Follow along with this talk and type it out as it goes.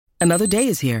Another day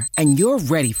is here, and you're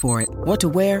ready for it. What to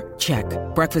wear? Check.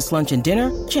 Breakfast, lunch, and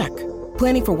dinner? Check.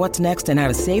 Planning for what's next and how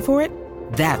to save for it?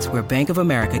 That's where Bank of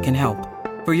America can help.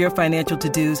 For your financial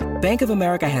to-dos, Bank of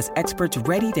America has experts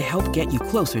ready to help get you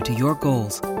closer to your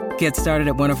goals. Get started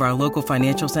at one of our local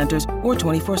financial centers or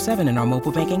 24/7 in our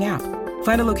mobile banking app.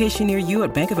 Find a location near you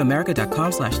at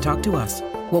bankofamerica.com/talktous.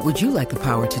 What would you like the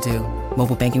power to do?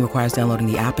 Mobile banking requires downloading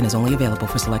the app and is only available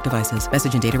for select devices.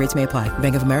 Message and data rates may apply.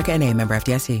 Bank of America N.A., member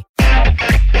FDIC.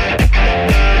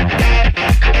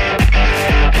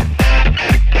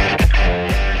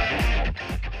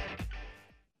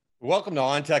 Welcome to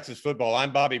On Texas Football.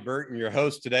 I'm Bobby Burton, your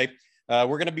host today. We're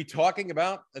going to be talking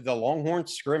about the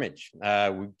Longhorns scrimmage.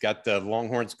 We've got the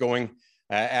Longhorns going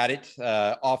at it,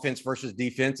 offense versus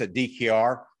defense at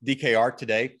DKR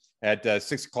today at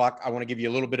 6 o'clock. I want to give you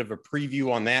a little bit of a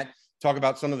preview on that, talk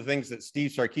about some of the things that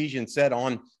Steve Sarkisian said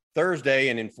on Thursday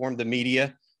and informed the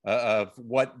media of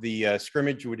what the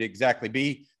scrimmage would exactly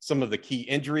be, some of the key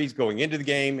injuries going into the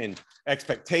game and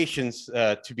expectations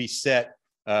to be set,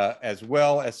 as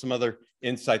well as some other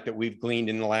insight that we've gleaned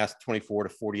in the last 24 to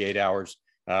 48 hours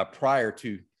prior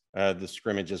to the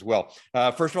scrimmage as well.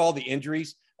 First of all, the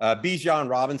injuries. Bijan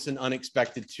Robinson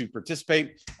unexpected to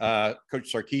participate.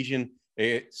 Coach Sarkisian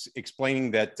is explaining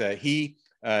that he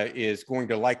is going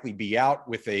to likely be out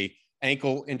with a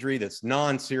ankle injury that's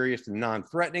non-serious and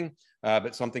non-threatening,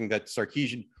 but something that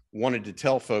Sarkisian wanted to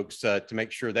tell folks to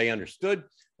make sure they understood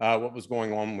what was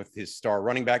going on with his star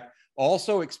running back.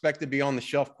 Also expected to be on the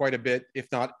shelf quite a bit,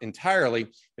 if not entirely,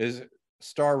 is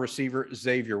star receiver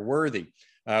Xavier Worthy.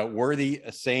 Worthy,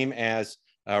 same as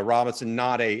Robinson,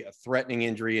 not a threatening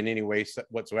injury in any way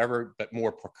whatsoever, but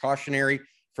more precautionary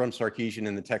from Sarkisian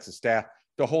and the Texas staff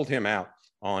to hold him out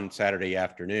on Saturday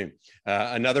afternoon.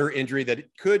 Another injury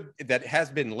that has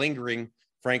been lingering,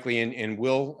 frankly, and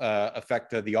will affect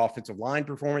the offensive line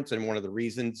performance, and one of the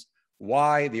reasons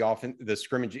why the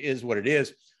scrimmage is what it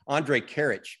is. Andre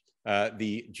Karich,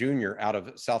 the junior out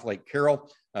of South Lake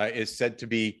Carroll, is said to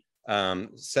be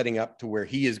setting up to where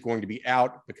he is going to be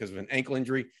out because of an ankle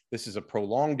injury. This is a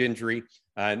prolonged injury,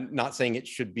 not saying it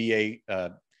should be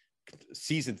a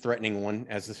season-threatening one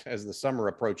as the summer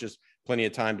approaches, plenty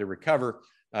of time to recover.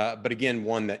 But again,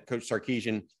 one that Coach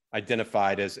Sarkisian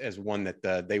identified as one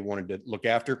that they wanted to look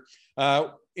after.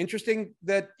 Interesting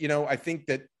that, I think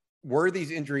that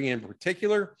Worthy's injury in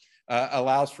particular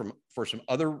allows for some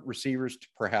other receivers to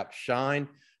perhaps shine.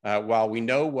 While we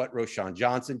know what Roschon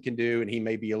Johnson can do, and he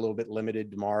may be a little bit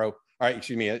limited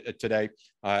today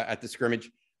at the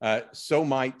scrimmage, so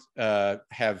might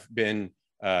have been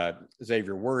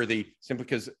Xavier Worthy, simply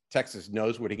because Texas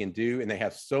knows what he can do, and they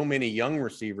have so many young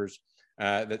receivers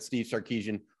that Steve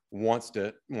Sarkisian wants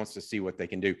to see what they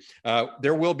can do.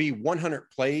 There will be 100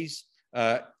 plays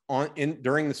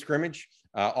during the scrimmage,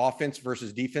 offense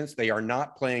versus defense. They are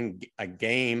not playing a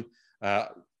game,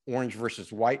 orange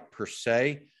versus white per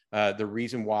se. The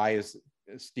reason why is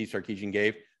Steve Sarkisian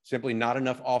gave simply not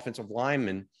enough offensive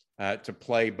linemen to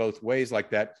play both ways like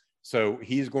that. So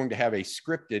he's going to have a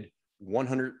scripted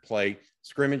 100 play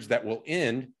scrimmage that will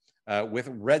end with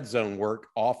red zone work,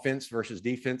 offense versus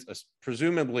defense,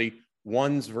 presumably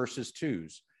ones versus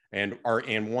twos and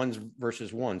ones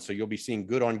versus ones. So you'll be seeing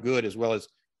good on good as well as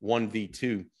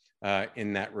 1v2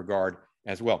 in that regard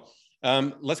as well.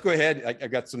 Let's go ahead. I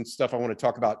got some stuff I want to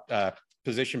talk about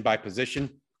position by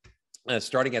position.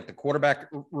 Starting at the quarterback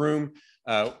room,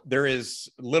 there is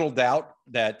little doubt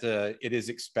that it is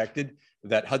expected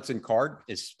that Hudson Card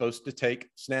is supposed to take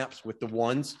snaps with the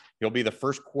ones. He'll be the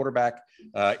first quarterback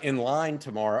in line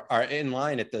tomorrow, or in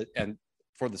line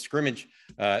for the scrimmage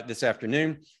this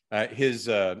afternoon. His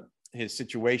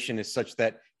situation is such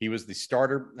that he was the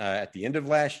starter at the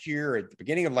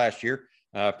beginning of last year,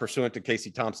 pursuant to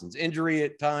Casey Thompson's injury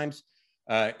at times.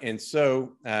 And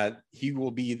so he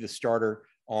will be the starter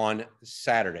on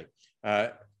Saturday.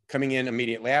 Coming in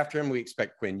immediately after him, we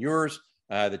expect Quinn Ewers,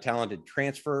 the talented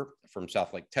transfer from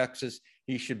South Lake, Texas.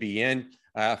 He should be in.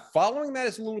 Following that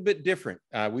is a little bit different.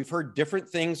 We've heard different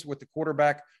things with the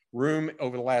quarterback room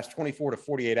over the last 24 to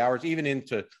 48 hours, even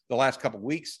into the last couple of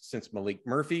weeks since Malik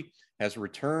Murphy has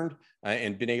returned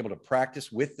and been able to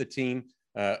practice with the team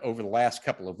over the last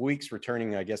couple of weeks,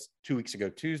 returning, I guess, 2 weeks ago,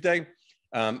 Tuesday.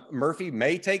 Murphy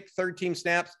may take third team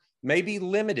snaps, may be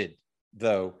limited,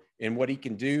 though, in what he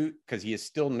can do because he is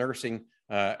still nursing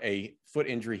a foot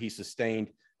injury he sustained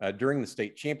during the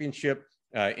state championship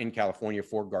in California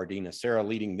for Gardena Serra,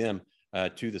 leading them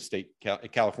to the state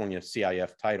California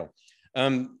CIF title.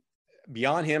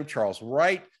 Beyond him, Charles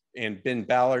Wright and Ben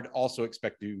Ballard also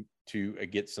expect to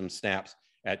get some snaps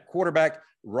at quarterback.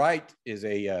 Wright is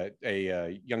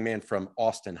a young man from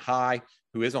Austin High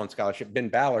who is on scholarship. Ben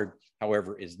Ballard,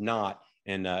 however, is not.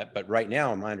 And but right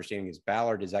now, my understanding is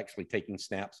Ballard is actually taking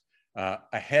snaps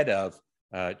ahead of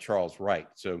Charles Wright.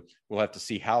 So we'll have to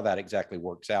see how that exactly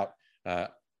works out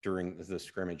during the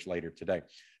scrimmage later today.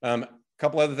 A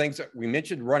couple other things. We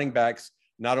mentioned running backs.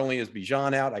 Not only is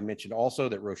Bijan out, I mentioned also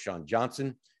that Roschon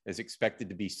Johnson is expected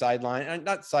to be sidelined,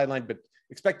 not sidelined, but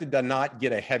expected to not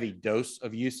get a heavy dose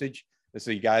of usage. This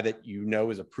is a guy that you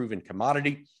know is a proven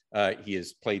commodity. He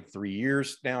has played 3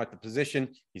 years now at the position.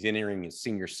 He's entering his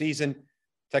senior season.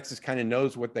 Texas kind of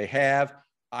knows what they have.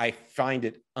 I find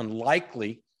it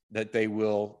unlikely that they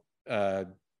will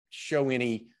show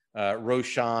any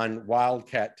Roschon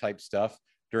Wildcat type stuff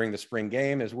during the spring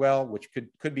game as well, which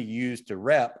could be used to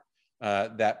rep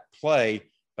that play,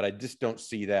 but I just don't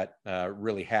see that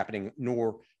really happening,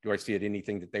 nor do I see it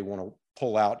anything that they want to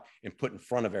pull out and put in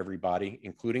front of everybody,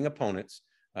 including opponents,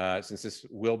 since this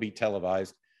will be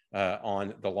televised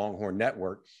on the Longhorn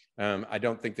Network. I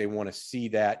don't think they want to see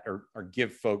that or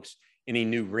give folks any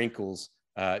new wrinkles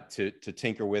to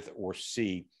tinker with or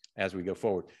see as we go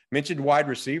forward. Mentioned wide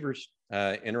receivers,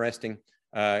 interesting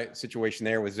situation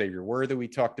there with Xavier Worthy we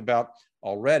talked about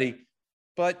already.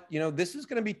 But, you know, this is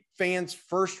going to be fans'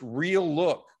 first real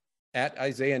look at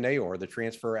Isaiah Neyor, the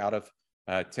transfer out of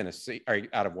Tennessee, or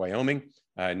out of Wyoming.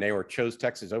 Neyor chose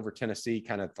Texas over Tennessee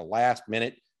kind of at the last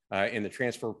minute in the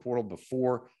transfer portal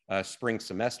before spring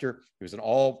semester. He was an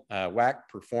all WAC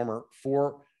performer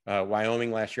for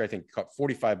Wyoming last year. I think he caught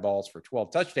 45 balls for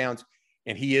 12 touchdowns,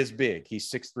 and he is big.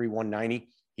 He's 6'3", 190.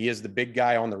 He is the big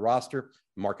guy on the roster.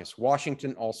 Marcus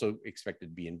Washington also expected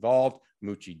to be involved.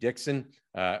 Moochie Dixon,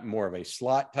 more of a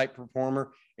slot type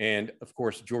performer. And of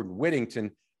course, Jordan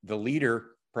Whittington, the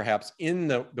leader perhaps in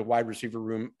the wide receiver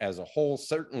room as a whole,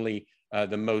 certainly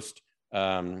the most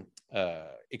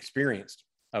experienced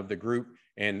of the group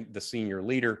and the senior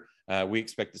leader. We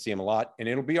expect to see him a lot. And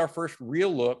it'll be our first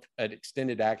real look at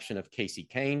extended action of Casey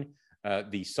Kane,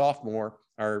 the sophomore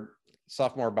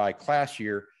by class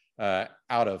year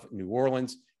out of New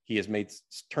Orleans. He has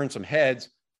turned some heads,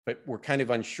 but we're kind of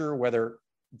unsure whether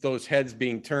those heads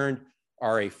being turned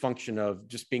are a function of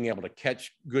just being able to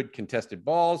catch good contested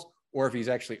balls, or if he's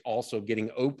actually also getting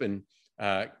open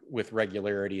with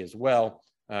regularity as well,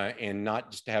 and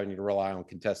not just having to rely on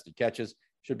contested catches.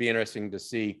 Should be interesting to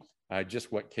see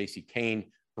just what Casey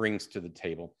Kane brings to the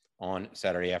table on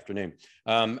Saturday afternoon.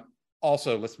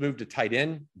 Also, let's move to tight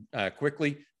end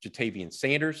quickly. Jatavian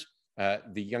Sanders,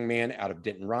 the young man out of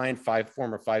Denton Ryan,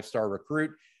 former five-star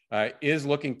recruit, is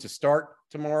looking to start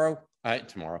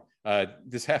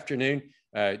this afternoon.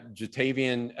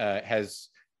 Jatavian has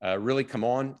really come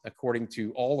on, according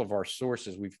to all of our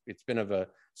sources. It's been of a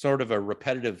sort of a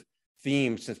repetitive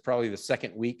theme since probably the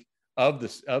second week of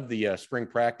the spring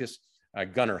practice.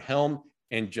 Gunnar Helm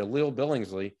and Jaleel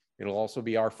Billingsley. It'll also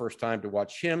be our first time to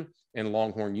watch him in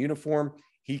Longhorn uniform.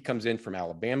 He comes in from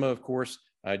Alabama, of course.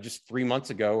 Just 3 months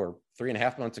ago, or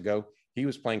 3.5 months ago, he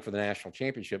was playing for the national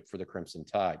championship for the Crimson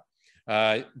Tide.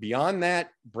 Beyond that,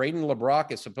 Braden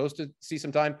LeBrock is supposed to see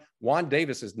some time. Juan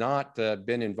Davis has not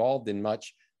been involved in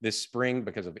much this spring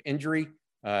because of injury.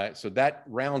 So that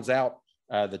rounds out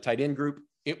the tight end group.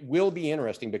 It will be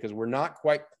interesting because we're not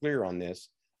quite clear on this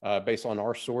based on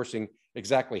our sourcing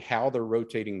exactly how they're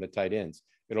rotating the tight ends.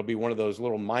 It'll be one of those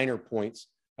little minor points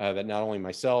that not only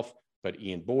myself, but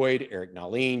Ian Boyd, Eric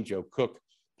Naleen, Joe Cook,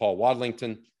 Paul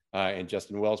Wadlington, and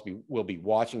Justin Wells will be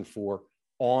watching for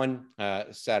on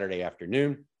Saturday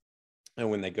afternoon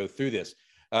and when they go through this.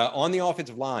 On the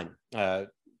offensive line,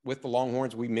 with the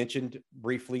Longhorns, we mentioned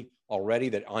briefly already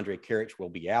that Andre Karich will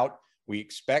be out. We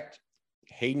expect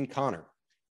Hayden Connor,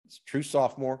 true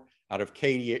sophomore out of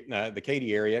the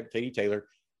Katy area, Katy Taylor.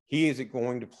 He is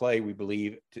going to play, we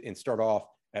believe, and start off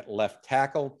at left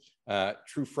tackle.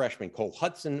 True freshman Cole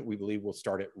Hudson, we believe, will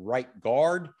start at right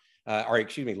guard.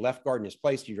 Left guard in his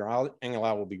place. Junior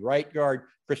Angelau will be right guard.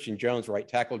 Christian Jones, right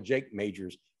tackle. Jake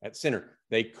Majors at center.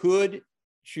 They could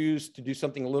choose to do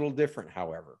something a little different,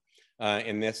 however.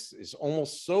 And this is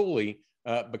almost solely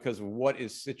because of what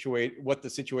the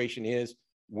situation is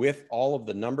with all of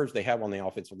the numbers they have on the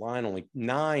offensive line. Only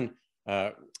 9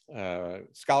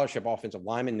 scholarship offensive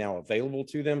linemen now available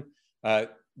to them.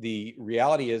 The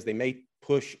reality is they may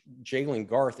push Jalen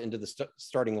Garth into the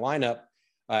starting lineup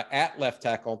at left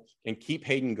tackle and keep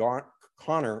Hayden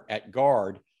Connor at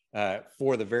guard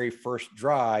for the very first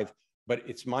drive. But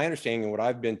it's my understanding, and what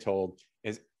I've been told,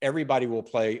 is everybody will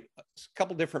play a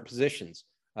couple different positions,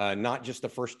 not just the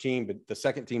first team, but the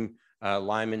second team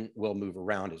linemen will move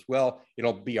around as well.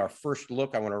 It'll be our first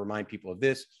look, I want to remind people of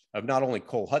this, of not only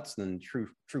Cole Hudson,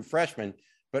 true freshman,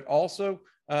 but also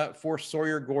for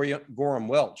Sawyer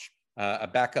Gorham-Welch, a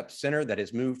backup center that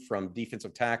has moved from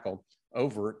defensive tackle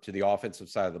over to the offensive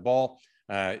side of the ball.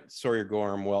 Sawyer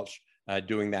Gorham-Welch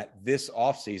doing that this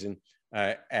offseason.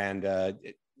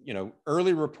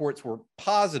 Early reports were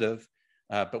positive,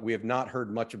 but we have not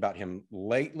heard much about him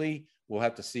lately. We'll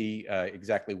have to see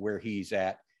exactly where he's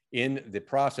at in the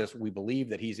process. We believe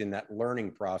that he's in that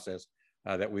learning process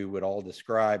that we would all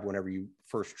describe whenever you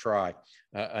first try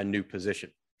a new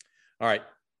position. All right,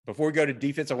 before we go to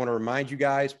defense, I want to remind you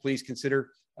guys, please consider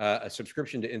a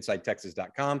subscription to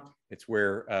InsideTexas.com. It's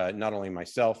where not only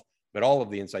myself, but all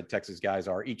of the Inside Texas guys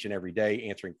are each and every day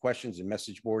answering questions and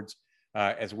message boards,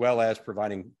 as well as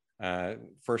providing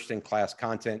first-in-class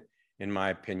content, in my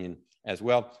opinion, as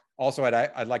well. Also,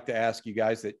 I'd like to ask you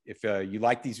guys that if you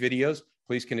like these videos,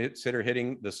 please consider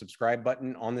hitting the subscribe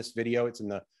button on this video. It's in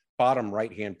the bottom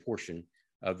right-hand portion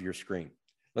of your screen.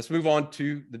 Let's move on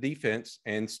to the defense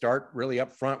and start really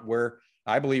up front where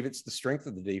I believe it's the strength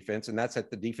of the defense, and that's at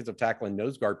the defensive tackle and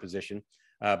nose guard position.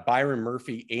 Byron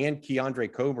Murphy and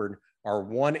Keandre Coburn are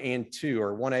 1 and 2,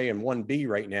 or 1A and 1B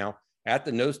right now at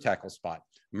the nose tackle spot.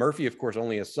 Murphy, of course,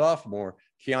 only a sophomore.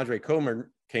 Keandre Coburn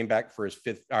came back for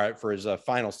his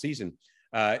final season.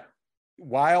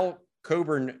 While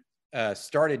Coburn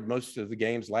started most of the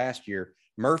games last year,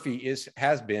 Murphy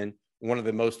has been one of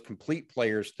the most complete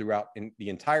players throughout the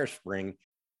entire spring.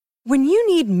 When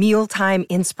you need mealtime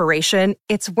inspiration,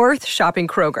 it's worth shopping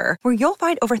Kroger, where you'll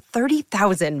find over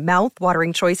 30,000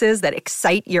 mouth-watering choices that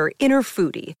excite your inner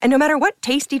foodie. And no matter what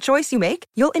tasty choice you make,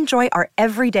 you'll enjoy our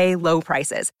everyday low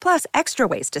prices, plus extra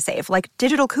ways to save, like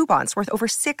digital coupons worth over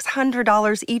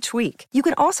 $600 each week. You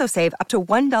can also save up to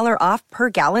 $1 off per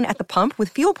gallon at the pump with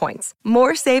fuel points.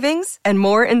 More savings and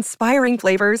more inspiring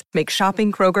flavors make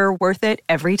shopping Kroger worth it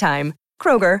every time.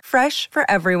 Kroger, fresh for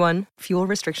everyone. Fuel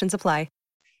restrictions apply.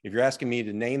 If you're asking me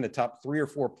to name the top 3 or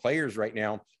 4 players right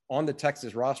now on the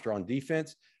Texas roster on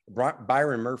defense,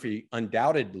 Byron Murphy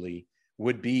undoubtedly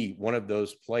would be one of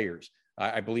those players.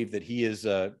 I believe that he is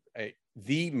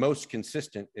the most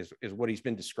consistent, is what he's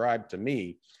been described to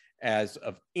me as,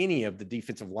 of any of the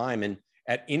defensive linemen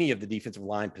at any of the defensive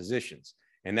line positions.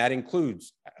 And that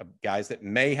includes guys that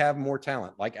may have more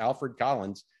talent, like Alfred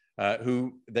Collins,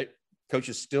 who that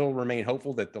coaches still remain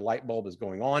hopeful that the light bulb is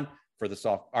going on for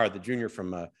the junior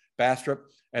from Bastrop,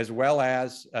 as well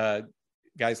as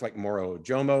guys like Moro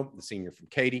Ojomo, the senior from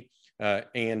Katy,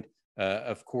 and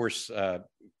of course,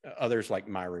 others like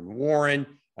Myron Warren,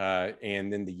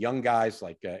 and then the young guys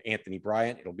like Anthony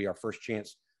Bryant. It'll be our first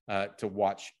chance to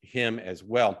watch him as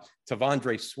well.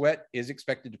 T'Vondre Sweat is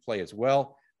expected to play as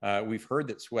well. We've heard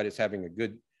that Sweat is having a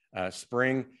good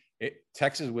spring.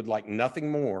 Texas would like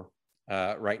nothing more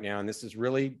right now, and this is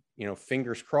really,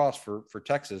 fingers crossed for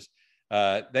Texas.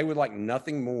 They would like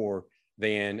nothing more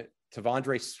than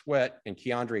T'Vondre Sweat and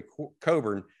Keandre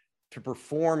Coburn to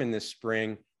perform in this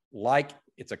spring like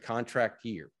it's a contract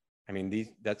year. I mean,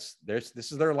 this is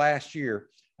their last year.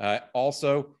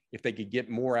 Also, if they could get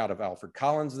more out of Alfred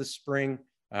Collins this spring,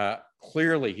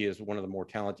 clearly he is one of the more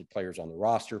talented players on the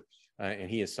roster, and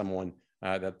he is someone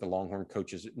that the Longhorn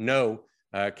coaches know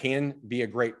can be a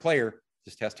great player,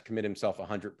 just has to commit himself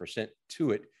 100%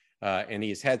 to it. And he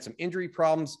has had some injury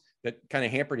problems that kind of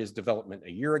hampered his development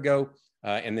a year ago.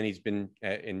 And then he's been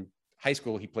in high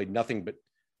school. He played nothing but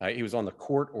he was on the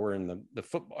court or in the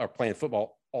football or playing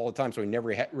football all the time. So he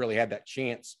never really had that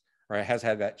chance, or has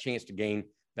had that chance to gain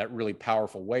that really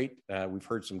powerful weight. We've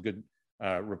heard some good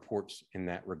reports in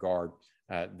that regard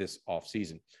this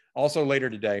offseason. Also later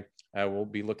today, we'll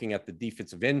be looking at the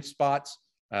defensive end spots.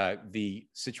 The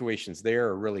situations there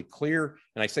are really clear.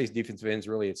 And I say defensive ends,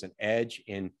 really it's an edge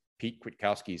in Pete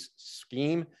Kwiatkowski's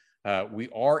scheme. We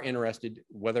are interested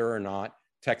whether or not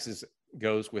Texas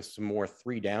goes with some more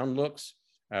 3-down looks.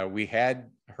 We had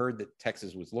heard that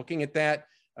Texas was looking at that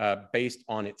based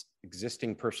on its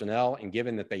existing personnel, and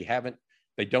given that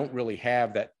they don't really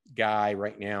have that guy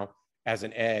right now as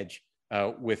an edge,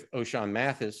 with O'Shawn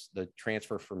Mathis, the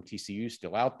transfer from TCU,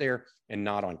 still out there and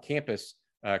not on campus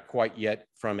quite yet,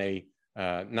 from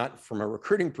not from a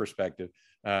recruiting perspective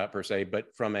per se,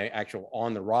 but from an actual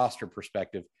on the roster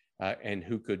perspective, and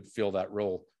who could fill that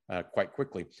role quite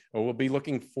quickly. We'll be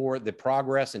looking for the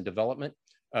progress and development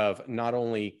of not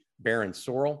only Barron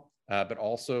Sorrell, but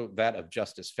also that of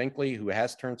Justice Finkley, who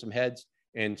has turned some heads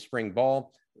in spring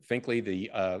ball. Finkley, the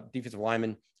defensive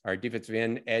lineman, or defensive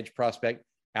end edge prospect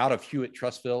out of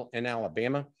Hewitt-Trussville in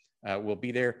Alabama, will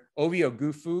be there. Ovie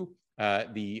Oghoufo,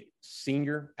 the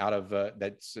senior out of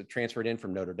that's transferred in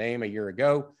from Notre Dame a year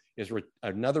ago, is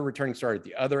another returning starter at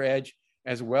the other edge,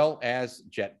 as well as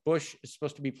Jet Bush is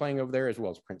supposed to be playing over there, as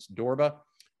well as Prince Dorba.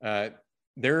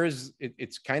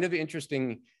 it's kind of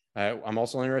interesting. I'm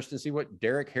also interested to see what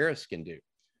Derek Harris can do.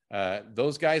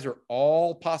 Those guys are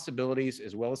all possibilities,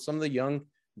 as well as some of the young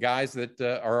guys that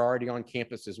are already on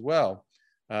campus as well.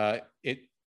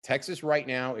 Texas right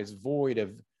now is void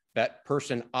of that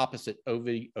person opposite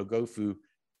Ovie Oghoufo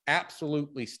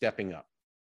absolutely stepping up.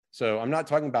 So I'm not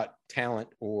talking about talent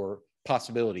or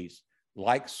possibilities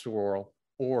like Sorrell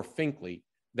or Finkley.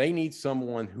 They need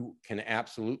someone who can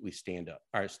absolutely stand up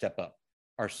or step up.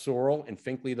 Are Sorrell and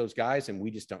Finkley those guys, and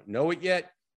we just don't know it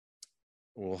yet?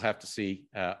 We'll have to see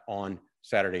on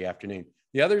Saturday afternoon.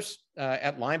 The others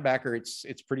at linebacker,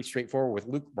 it's pretty straightforward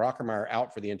with Luke Brockermeyer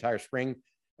out for the entire spring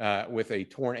with a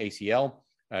torn ACL.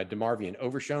 DeMarvion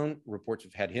Overshown, reports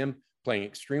have had him playing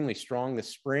extremely strong this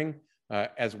spring,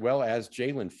 as well as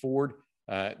Jalen Ford,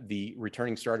 the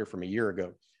returning starter from a year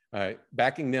ago.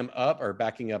 Backing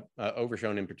up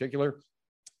Overshown in particular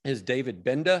is David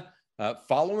Benda.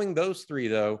 Following those three,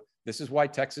 though, this is why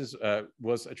Texas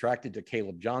was attracted to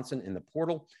Caleb Johnson in the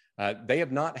portal. They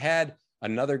have not had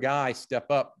another guy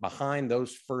step up behind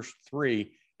those first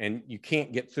three, and you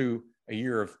can't get through a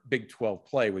year of Big 12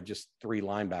 play with just three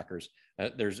linebackers.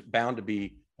 There's bound to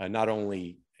be not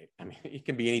only, it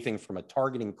can be anything from a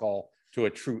targeting call to a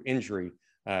true injury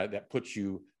that puts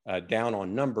you down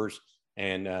on numbers.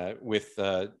 And with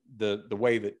the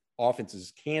way that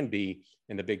offenses can be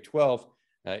in the Big 12,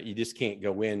 you just can't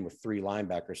go in with three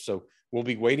linebackers. So we'll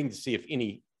be waiting to see if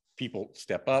any people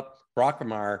step up.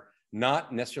 Brockermeyer,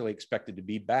 not necessarily expected to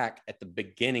be back at the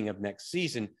beginning of next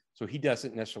season, so he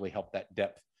doesn't necessarily help that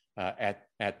depth at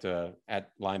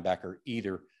linebacker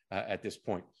either at this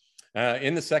point.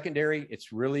 In the secondary,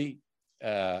 it's really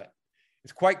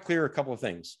it's quite clear a couple of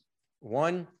things.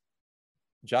 One,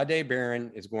 Jahdae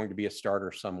Barron is going to be a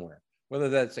starter somewhere, whether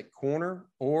that's at corner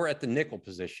or at the nickel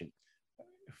position.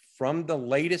 From the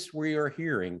latest we are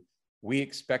hearing, we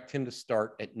expect him to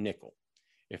start at nickel.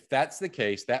 If that's the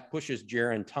case, that pushes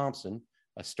Jaron Thompson,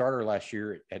 a starter last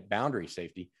year at boundary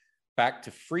safety, back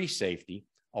to free safety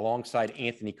alongside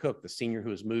Anthony Cook, the senior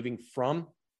who is moving from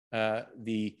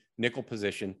the nickel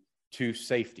position to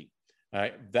safety.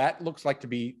 That looks like to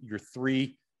be your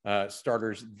three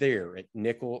starters there at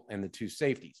nickel and the two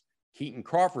safeties. Keaton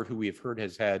Crawford, who we have heard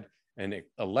has had an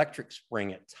electric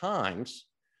spring at times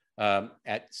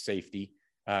at safety,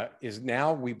 is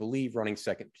now, we believe, running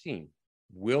second team.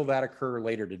 Will that occur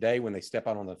later today when they step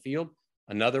out on the field?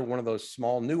 Another one of those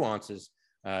small nuances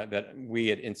that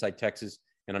we at Inside Texas,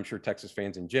 and I'm sure Texas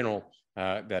fans in general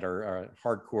that are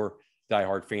hardcore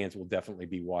diehard fans, will definitely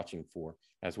be watching for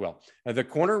as well. The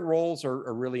corner roles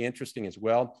are really interesting as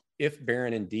well. If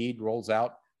Barron indeed rolls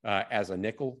out as a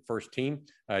nickel first team,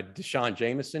 Deshaun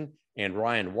Jameson and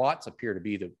Ryan Watts appear to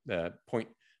be the point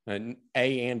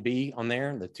A and B on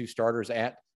there, the two starters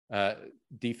at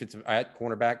defensive at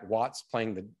cornerback. Watts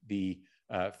playing the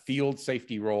field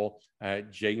safety role,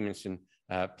 Jameson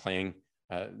playing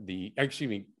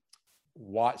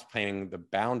Watts playing the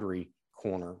boundary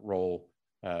corner role,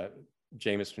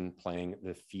 Jameson playing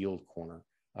the field corner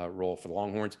role for the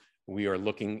Longhorns. We are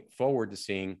looking forward to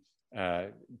seeing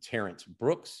Terrence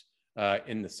Brooks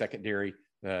in the secondary.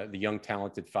 The young,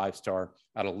 talented five-star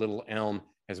out of Little Elm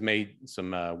has made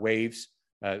some waves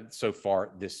so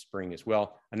far this spring as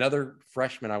well. Another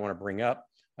freshman I want to bring up,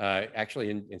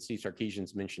 actually, and Steve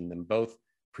Sarkisian's mentioned them both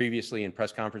previously in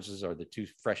press conferences, are the two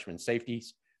freshman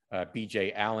safeties,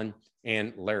 B.J. Allen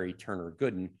and Larry Turner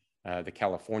Gooden, the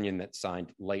Californian that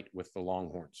signed late with the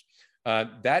Longhorns.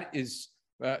 That is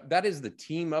the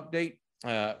team update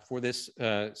for this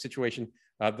situation.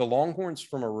 The Longhorns,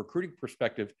 from a recruiting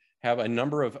perspective, have a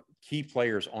number of key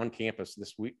players on campus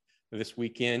this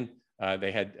weekend.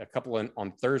 They had a couple in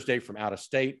on Thursday from out of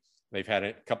state. They've had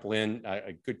a couple in,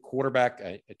 a good quarterback,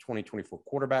 a 2024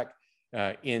 quarterback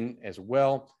in as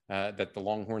well, that the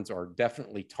Longhorns are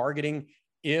definitely targeting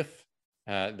if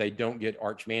they don't get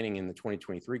Arch Manning in the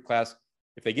 2023 class.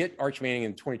 If they get Arch Manning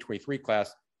in the 2023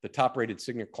 class, the top-rated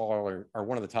signal caller, or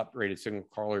one of the top-rated signal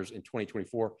callers in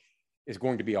 2024, is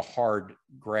going to be a hard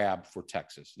grab for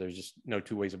Texas. There's just no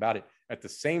two ways about it. At the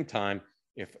same time,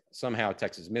 if somehow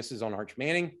Texas misses on Arch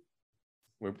Manning,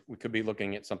 we could be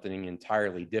looking at something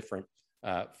entirely different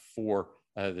for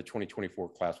the 2024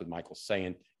 class with Michael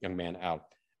Sayin, young man out,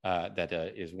 that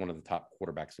is one of the top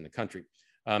quarterbacks in the country.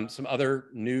 Some other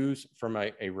news from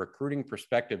a recruiting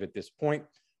perspective at this point.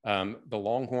 The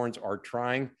Longhorns are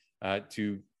trying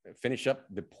to finish up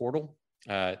the portal.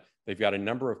 They've got a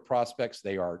number of prospects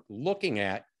they are looking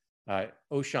at.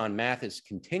 O'Shawn Mathis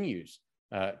continues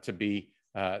to be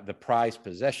the prize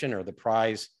possession, or the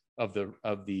prize of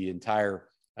the entire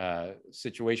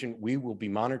situation. We will be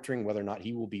monitoring whether or not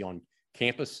he will be on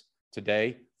campus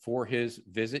today for his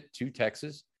visit to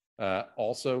Texas.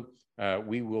 Also,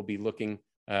 we will be looking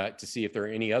to see if there are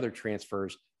any other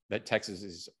transfers that Texas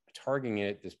is targeting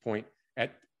at this point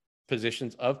at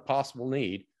positions of possible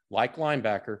need, like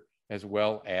linebacker, as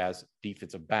well as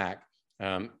defensive back,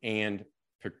 and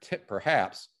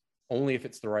perhaps, only if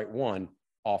it's the right one,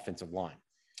 offensive line.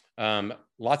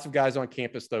 Lots of guys on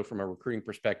campus, though, from a recruiting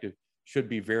perspective, should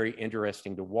be very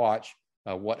interesting to watch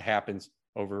what happens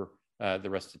over the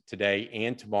rest of today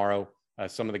and tomorrow.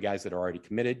 Some of the guys that are already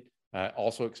committed,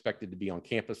 also expected to be on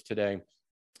campus today.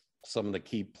 Some of the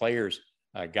key players,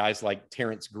 guys like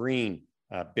Terrence Green,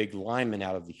 big lineman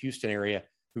out of the Houston area,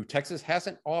 who Texas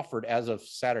hasn't offered as of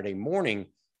Saturday morning,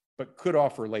 but could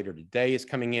offer later today, is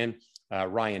coming in.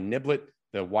 Ryan Niblett,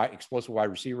 the explosive wide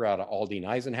receiver out of Aldine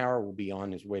Eisenhower, will be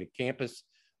on his way to campus.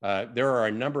 There are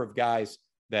a number of guys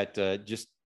that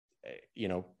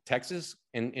Texas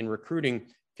in recruiting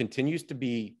continues to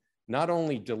be not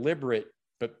only deliberate,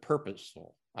 but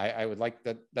purposeful. I would like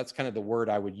that. That's kind of the word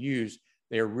I would use.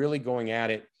 They are really going at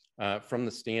it from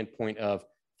the standpoint of,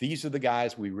 these are the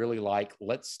guys we really like.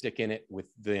 Let's stick in it with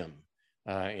them.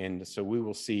 And so we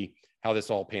will see how this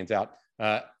all pans out.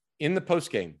 In the post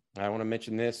game, I want to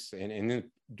mention this, and then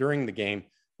during the game,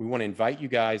 we want to invite you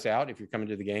guys out, if you're coming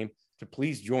to the game, to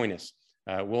please join us.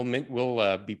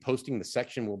 We'll be posting the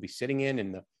section we'll be sitting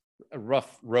in the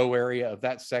rough row area of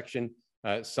that section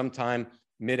sometime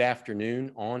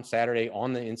mid-afternoon on Saturday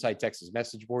on the Inside Texas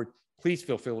message board. Please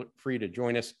feel free to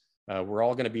join us. We're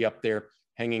all going to be up there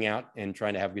hanging out and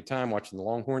trying to have a good time watching the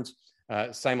Longhorns.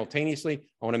 Simultaneously,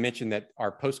 I want to mention that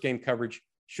our post-game coverage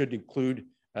should include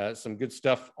some good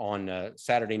stuff on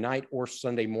Saturday night or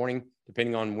Sunday morning,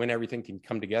 depending on when everything can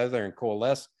come together and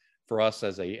coalesce for us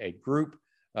as a group.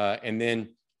 And then,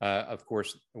 of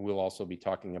course, we'll also be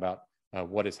talking about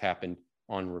what has happened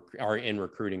in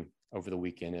recruiting over the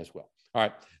weekend as well. All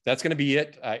right, that's going to be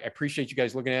it. I appreciate you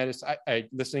guys looking at us,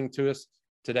 listening to us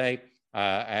today.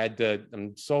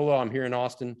 I'm solo. I'm here in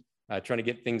Austin trying to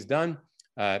get things done.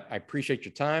 I appreciate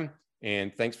your time,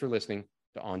 and thanks for listening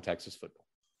to On Texas Football.